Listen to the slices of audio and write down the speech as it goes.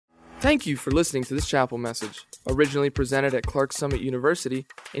Thank you for listening to this chapel message, originally presented at Clarks Summit University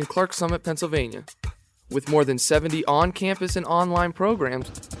in Clarks Summit, Pennsylvania. With more than 70 on-campus and online programs,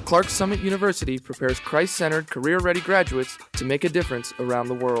 Clarks Summit University prepares Christ-centered, career-ready graduates to make a difference around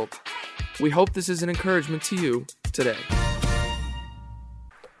the world. We hope this is an encouragement to you today.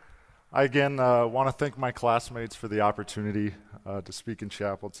 I again want to thank my classmates for the opportunity to speak in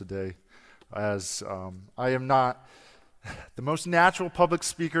chapel today, as I am not the most natural public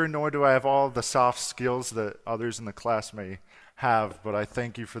speaker, nor do I have all the soft skills that others in the class may have, but I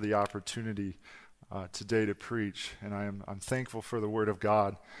thank you for the opportunity today to preach, and I'm thankful for the Word of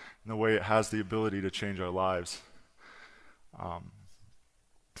God and the way it has the ability to change our lives.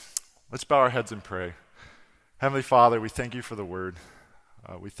 Let's bow our heads and pray. Heavenly Father, we thank you for the Word.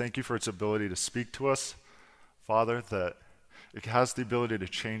 We thank you for its ability to speak to us, Father, that it has the ability to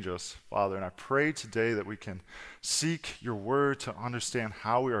change us, Father. And I pray today that we can seek your word to understand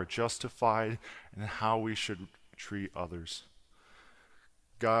how we are justified and how we should treat others.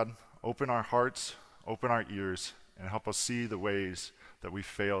 God, open our hearts, open our ears, and help us see the ways that we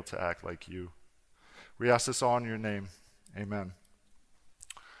fail to act like you. We ask this all in your name. Amen.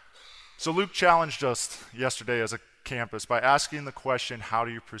 So Luke challenged us yesterday as a campus by asking the question, how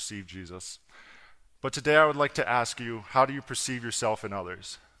do you perceive Jesus? But today I would like to ask you, how do you perceive yourself in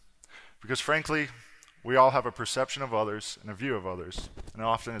others? Because frankly, we all have a perception of others and a view of others, and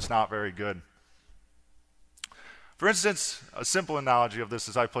often it's not very good. For instance, a simple analogy of this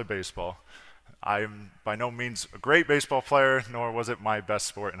is I play baseball. I'm by no means a great baseball player, nor was it my best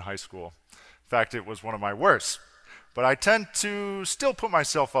sport in high school. In fact, it was one of my worst. But I tend to still put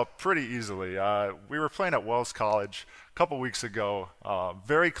myself up pretty easily. We were playing at Wells College a couple weeks ago,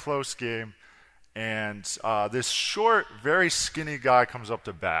 very close game. And this short, very skinny guy comes up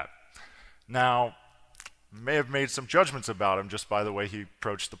to bat. Now, may have made some judgments about him just by the way he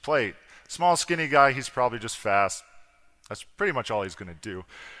approached the plate. Small, skinny guy, he's probably just fast. That's pretty much all he's going to do.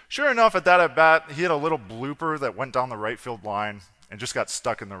 Sure enough, at that at-bat, he had a little blooper that went down the right field line and just got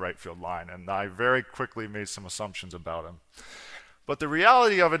stuck in the right field line. And I very quickly made some assumptions about him. But the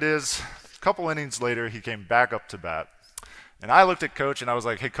reality of it is, a couple innings later, he came back up to bat. And I looked at Coach and I was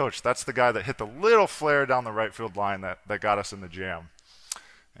like, hey, Coach, that's the guy that hit the little flare down the right field line that got us in the jam.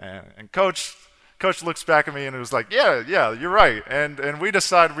 And Coach looks back at me and it was like, yeah, you're right. And we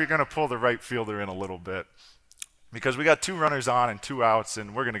decided we're going to pull the right fielder in a little bit because we got 2 runners on and 2 outs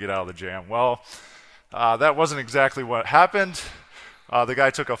and we're going to get out of the jam. Well, that wasn't exactly what happened. The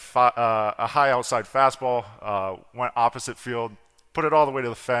guy took a high outside fastball, went opposite field, put it all the way to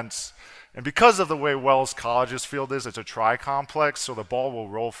the fence. And because of the way Wells College's field is, it's a tri-complex, so the ball will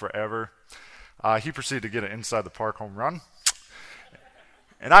roll forever. He proceeded to get an inside the park home run.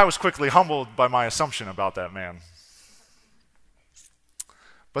 And I was quickly humbled by my assumption about that man.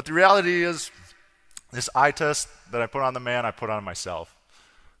 But the reality is, this eye test that I put on the man, I put on myself.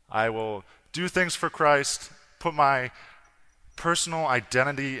 I will do things for Christ, put my personal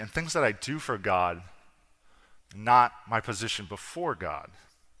identity and things that I do for God, not my position before God.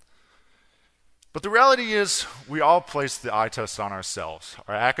 But the reality is, we all place the eye test on ourselves.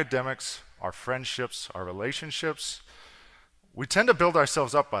 Our academics, our friendships, our relationships. We tend to build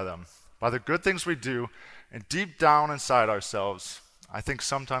ourselves up by them, by the good things we do, and deep down inside ourselves, I think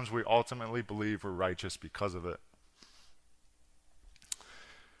sometimes we ultimately believe we're righteous because of it.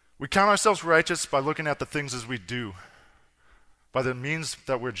 We count ourselves righteous by looking at the things as we do, by the means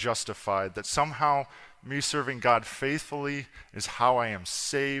that we're justified, that somehow me serving God faithfully is how I am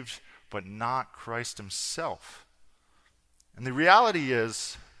saved, but not Christ himself. And the reality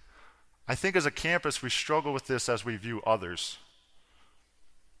is, I think as a campus we struggle with this as we view others.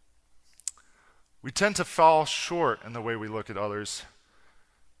 We tend to fall short in the way we look at others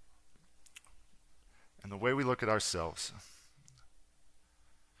and the way we look at ourselves.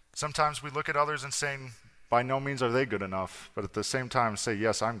 Sometimes we look at others and saying, by no means are they good enough, but at the same time say,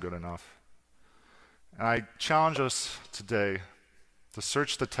 yes, I'm good enough. And I challenge us today to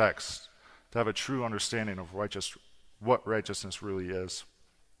search the text, to have a true understanding of what righteousness really is.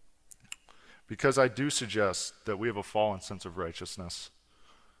 Because I do suggest that we have a fallen sense of righteousness,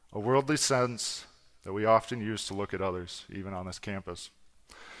 a worldly sense that we often use to look at others, even on this campus.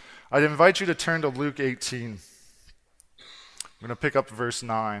 I'd invite you to turn to Luke 18. I'm going to pick up verse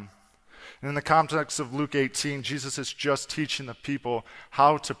 9. And in the context of Luke 18, Jesus is just teaching the people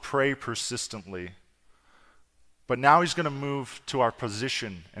how to pray persistently. But now he's going to move to our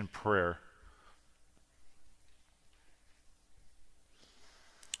position in prayer.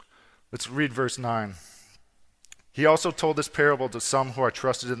 Let's read verse 9. He also told this parable to some who are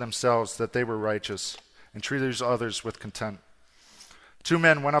trusted in themselves that they were righteous and treated others with contempt. Two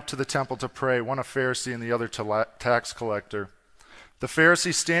men went up to the temple to pray, one a Pharisee and the other tax collector. The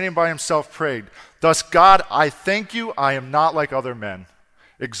Pharisee, standing by himself, prayed, "Thus, God, I thank you I am not like other men,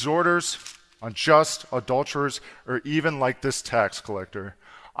 exhorters, unjust, adulterers, or even like this tax collector.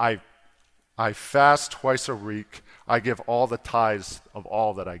 I fast twice a week. I give all the tithes of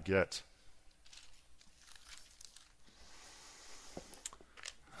all that I get."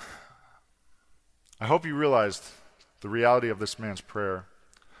 I hope you realized the reality of this man's prayer.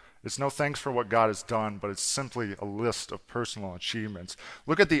 It's no thanks for what God has done, but it's simply a list of personal achievements.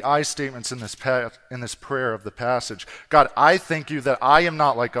 Look at the I statements in this prayer of the passage. God, I thank you that I am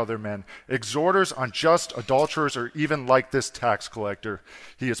not like other men, exhorters, unjust, adulterers, or even like this tax collector.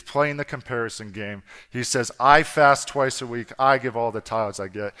 He is playing the comparison game. He says, I fast twice a week. I give all the tithes I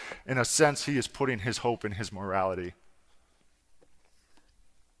get. In a sense, he is putting his hope in his morality.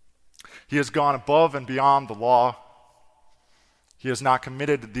 He has gone above and beyond the law. He has not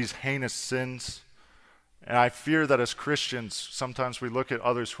committed these heinous sins. And I fear that as Christians, sometimes we look at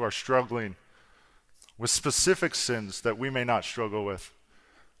others who are struggling with specific sins that we may not struggle with,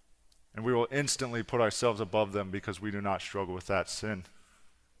 and we will instantly put ourselves above them because we do not struggle with that sin.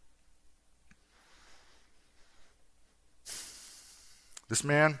 This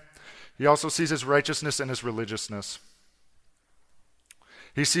man, he also sees his righteousness and his religiousness.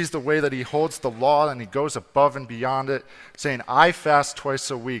 He sees the way that he holds the law and he goes above and beyond it, saying, I fast twice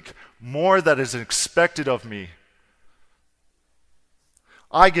a week, more that is expected of me.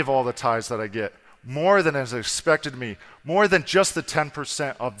 I give all the tithes that I get, more than is expected of me, more than just the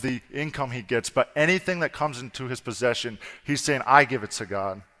 10% of the income he gets, but anything that comes into his possession, he's saying, I give it to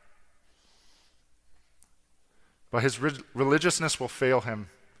God. But his religiousness will fail him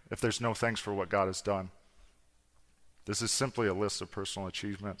if there's no thanks for what God has done. This is simply a list of personal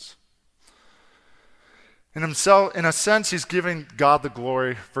achievements. In a sense, he's giving God the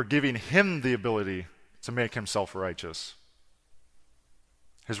glory for giving him the ability to make himself righteous.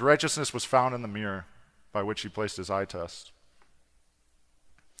 His righteousness was found in the mirror by which he placed his eye test.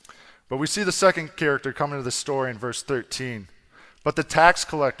 But we see the second character come into the story in verse 13. But the tax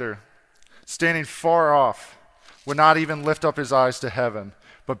collector, standing far off, would not even lift up his eyes to heaven,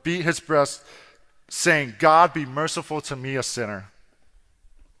 but beat his breast, saying, God, be merciful to me, a sinner.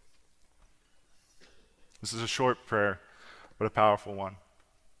 This is a short prayer, but a powerful one.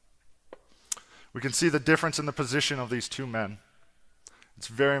 We can see the difference in the position of these two men. It's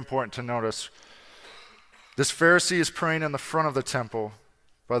very important to notice. This Pharisee is praying in the front of the temple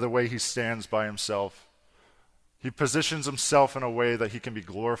by the way he stands by himself. He positions himself in a way that he can be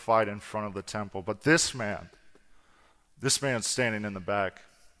glorified in front of the temple. But this man's standing in the back.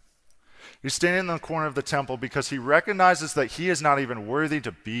 He's standing in the corner of the temple because he recognizes that he is not even worthy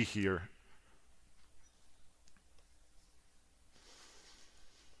to be here.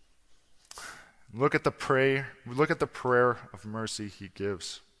 Look at the prayer of mercy he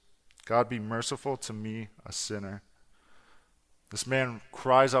gives. God, be merciful to me, a sinner. This man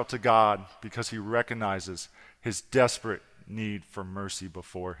cries out to God because he recognizes his desperate need for mercy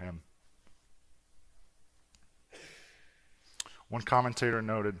before him. One commentator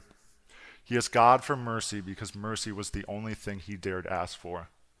noted, he asked God for mercy because mercy was the only thing he dared ask for.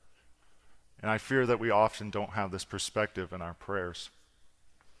 And I fear that we often don't have this perspective in our prayers.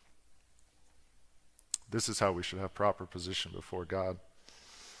 This is how we should have proper position before God.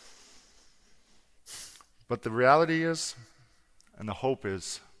 But the reality is, and the hope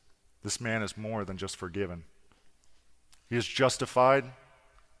is, this man is more than just forgiven. He is justified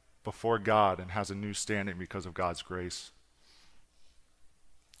before God and has a new standing because of God's grace.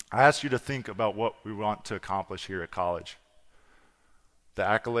 I ask you to think about what we want to accomplish here at college. The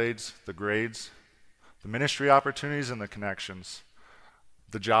accolades, the grades, the ministry opportunities, and the connections.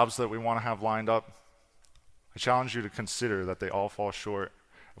 The jobs that we want to have lined up. I challenge you to consider that they all fall short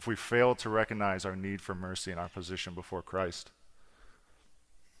if we fail to recognize our need for mercy and our position before Christ.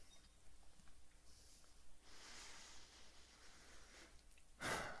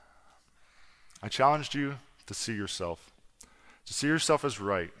 I challenged you to see yourself as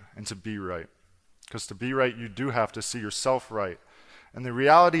right and to be right. Because to be right, you do have to see yourself right. And the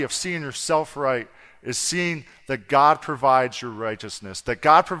reality of seeing yourself right is seeing that God provides your righteousness, that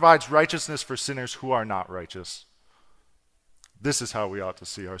God provides righteousness for sinners who are not righteous. This is how we ought to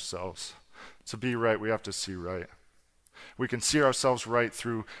see ourselves. To be right, we have to see right. We can see ourselves right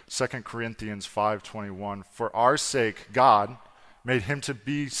through 2 Corinthians 5:21. For our sake, God made him to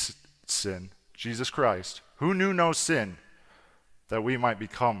be sin, Jesus Christ, who knew no sin, that we might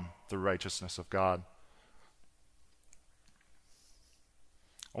become the righteousness of God.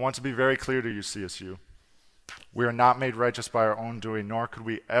 I want to be very clear to you, CSU. We are not made righteous by our own doing, nor could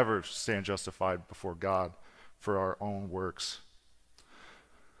we ever stand justified before God for our own works.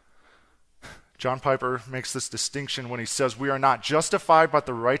 John Piper makes this distinction when he says, we are not justified by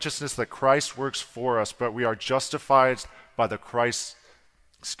the righteousness that Christ works for us, but we are justified by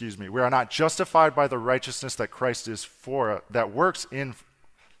we are not justified by the righteousness that Christ is for, that works in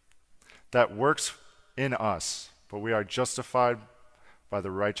us, but we are justified by the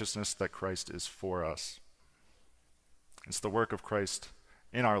righteousness that Christ is for us. It's the work of Christ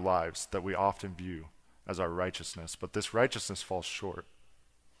in our lives that we often view as our righteousness, but this righteousness falls short.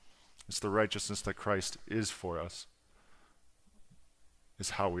 It's the righteousness that Christ is for us,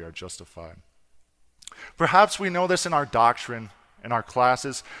 is how we are justified. Perhaps we know this in our doctrine, in our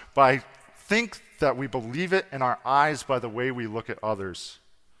classes, but I think that we believe it in our eyes by the way we look at others.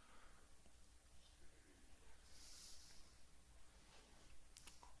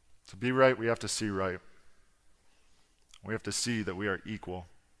 To be right, we have to see right. We have to see that we are equal,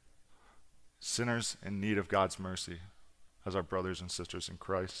 sinners in need of God's mercy as our brothers and sisters in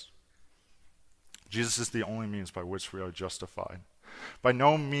Christ. Jesus is the only means by which we are justified. By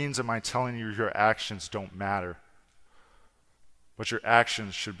no means am I telling you your actions don't matter, but your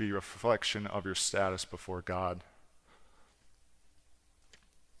actions should be a reflection of your status before God.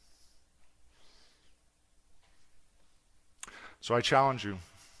 So I challenge you,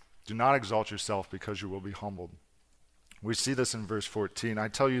 do not exalt yourself because you will be humbled. We see this in verse 14. I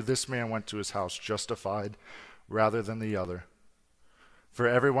tell you, this man went to his house justified rather than the other. For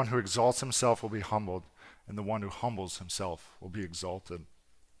everyone who exalts himself will be humbled, and the one who humbles himself will be exalted.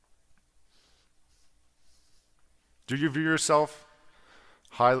 Do you view yourself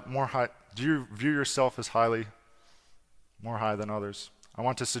as highly, more high than others? I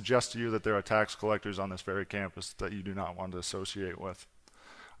want to suggest to you that there are tax collectors on this very campus that you do not want to associate with.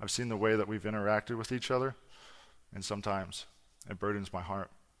 I've seen the way that we've interacted with each other, and sometimes it burdens my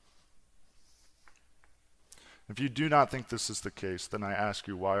heart. If you do not think this is the case, then I ask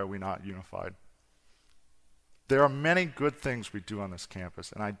you, why are we not unified? There are many good things we do on this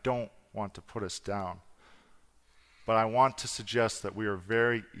campus, and I don't want to put us down. But I want to suggest that we are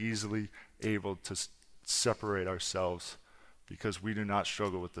very easily able to separate ourselves because we do not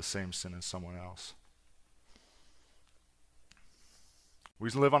struggle with the same sin as someone else. We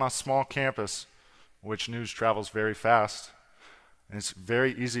live on a small campus in which news travels very fast, and it's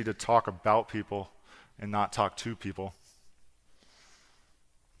very easy to talk about people and not talk to people.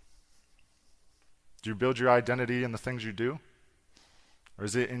 Do you build your identity in the things you do? Or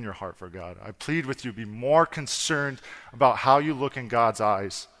is it in your heart for God? I plead with you, be more concerned about how you look in God's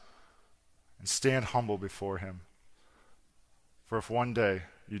eyes and stand humble before him. For if one day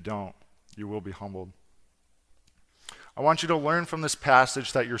you don't, you will be humbled. I want you to learn from this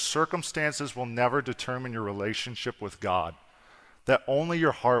passage that your circumstances will never determine your relationship with God, that only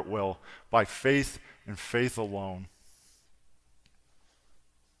your heart will, by faith and faith alone.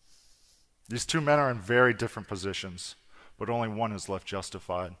 These two men are in very different positions, but only one is left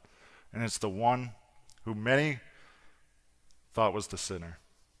justified, and it's the one who many thought was the sinner.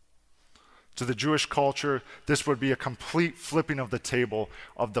 To the Jewish culture, this would be a complete flipping of the table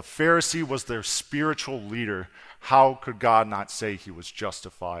of the Pharisee was their spiritual leader. How could God not say he was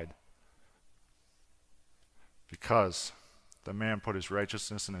justified? Because the man put his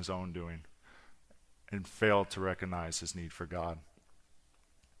righteousness in his own doing and failed to recognize his need for God.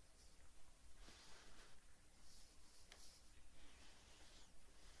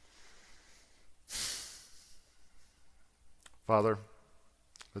 Father,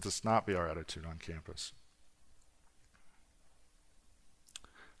 let this not be our attitude on campus.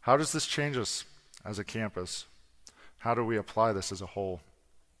 How does this change us as a campus? How do we apply this as a whole?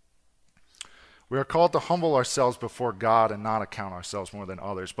 We are called to humble ourselves before God and not account ourselves more than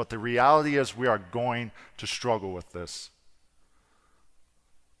others, but the reality is we are going to struggle with this.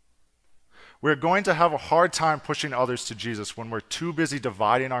 We're going to have a hard time pushing others to Jesus when we're too busy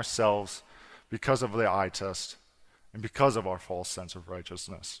dividing ourselves because of the eye test and because of our false sense of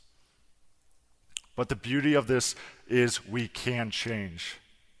righteousness. But the beauty of this is we can change.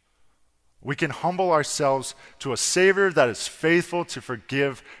 We can humble ourselves to a Savior that is faithful to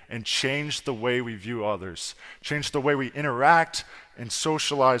forgive and change the way we view others, change the way we interact and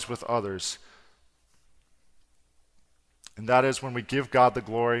socialize with others. And that is when we give God the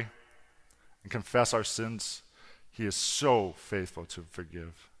glory and confess our sins, He is so faithful to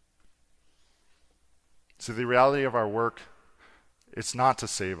forgive. So the reality of our work, it's not to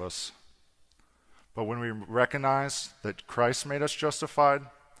save us, but when we recognize that Christ made us justified,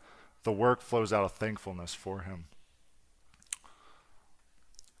 the work flows out of thankfulness for Him.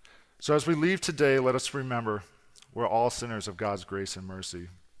 So as we leave today, let us remember we're all sinners of God's grace and mercy.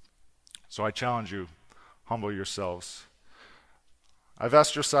 So I challenge you, humble yourselves. I've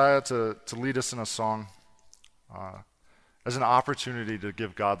asked Josiah to lead us in a song as an opportunity to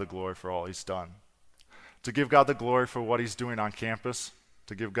give God the glory for all he's done, to give God the glory for what he's doing on campus,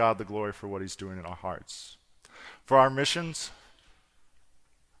 to give God the glory for what he's doing in our hearts. For our missions,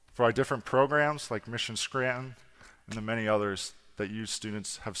 for our different programs like Mission Scranton and the many others that you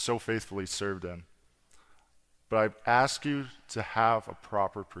students have so faithfully served in. But I ask you to have a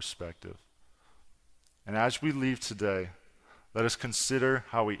proper perspective. And as we leave today, let us consider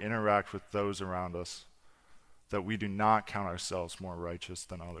how we interact with those around us, that we do not count ourselves more righteous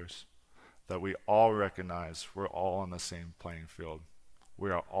than others, that we all recognize we're all on the same playing field.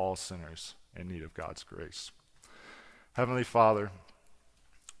 We are all sinners in need of God's grace. Heavenly Father,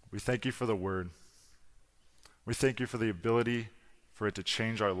 we thank you for the word. We thank you for the ability for it to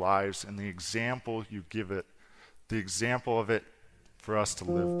change our lives and the example you give it, the example of it for us to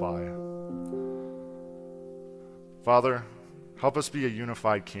live by. Father, help us be a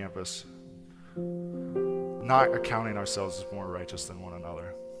unified campus, not accounting ourselves as more righteous than one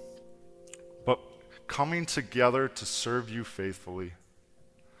another, but coming together to serve you faithfully,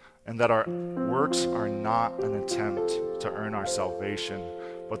 and that our works are not an attempt to earn our salvation,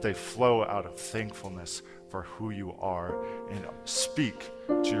 but they flow out of thankfulness for who you are and speak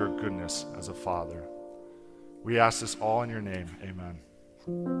to your goodness as a Father. We ask this all in your name. Amen.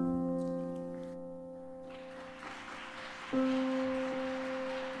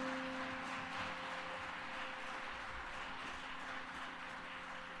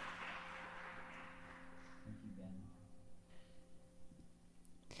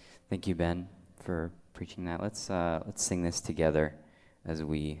 Thank you, Ben, for preaching that. Let's sing this together as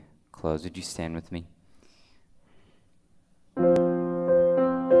we close. Would you stand with me?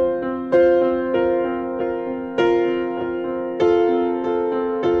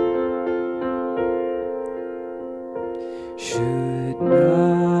 Should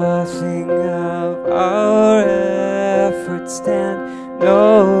nothing of our efforts stand,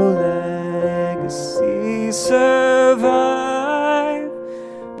 no legacy survive,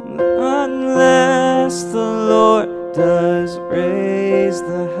 unless the Lord does raise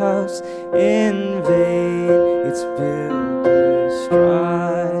the house, in vain its builders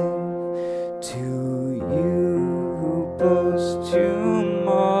strive. To you who boast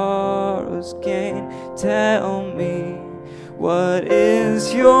tomorrow's gain, tell me, what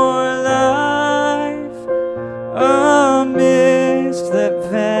is your life? A mist that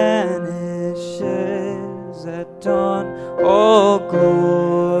vanishes at dawn. All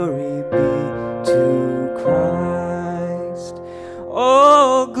glory be to Christ.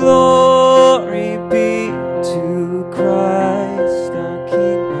 All glory be to Christ our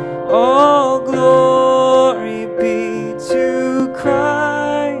King. All glory be to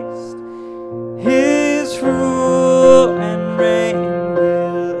Christ. His rule and reign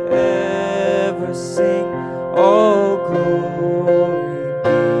will ever sing. All glory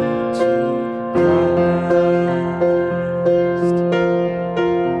be to Christ.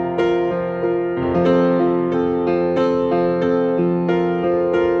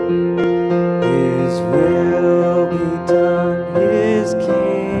 His will be done, his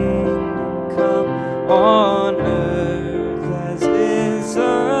kingdom come on earth as is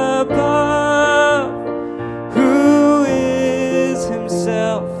above. Who is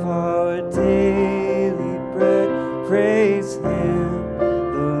himself our daily bread? Praise him,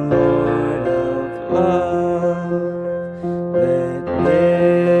 the Lord of love. Let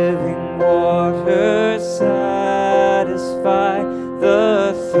living water satisfy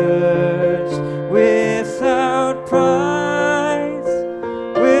the thirst without price.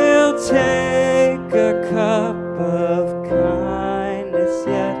 We'll take a cup of kindness,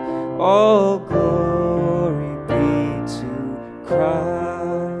 yet all glory be to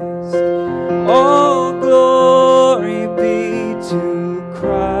Christ. All glory be to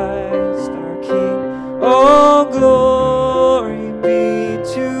Christ our King. All glory be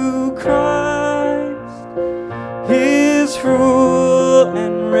to Christ. His rule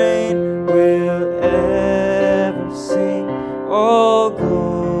and reign will ever sing. All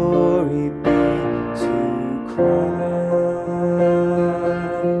glory be to Christ.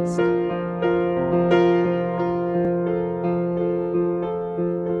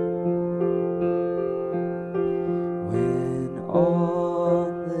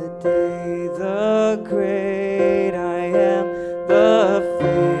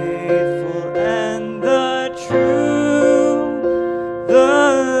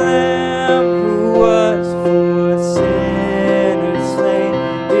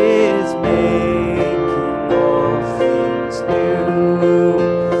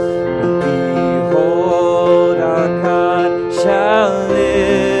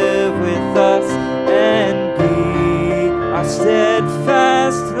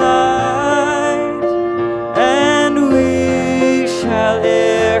 shall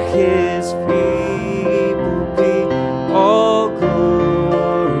ere his people be. All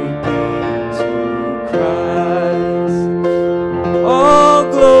glory be to Christ. All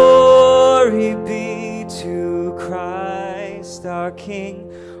glory be to Christ our King.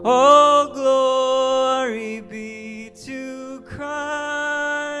 All glory be to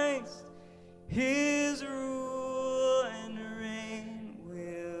Christ. His rule and reign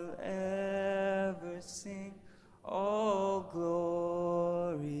will ever sing. All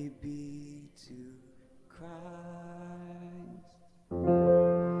glory be to Christ.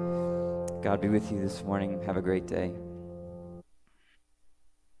 God be with you this morning. Have a great day.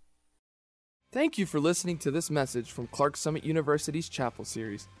 Thank you for listening to this message from Clarks Summit University's Chapel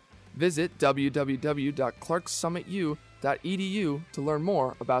Series. Visit www.clarksummitu.edu to learn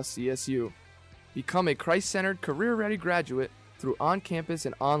more about CSU. Become a Christ-centered, career-ready graduate through on-campus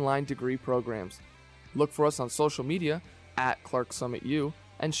and online degree programs. Look for us on social media @ClarksSummitU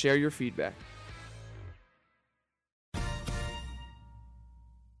and share your feedback.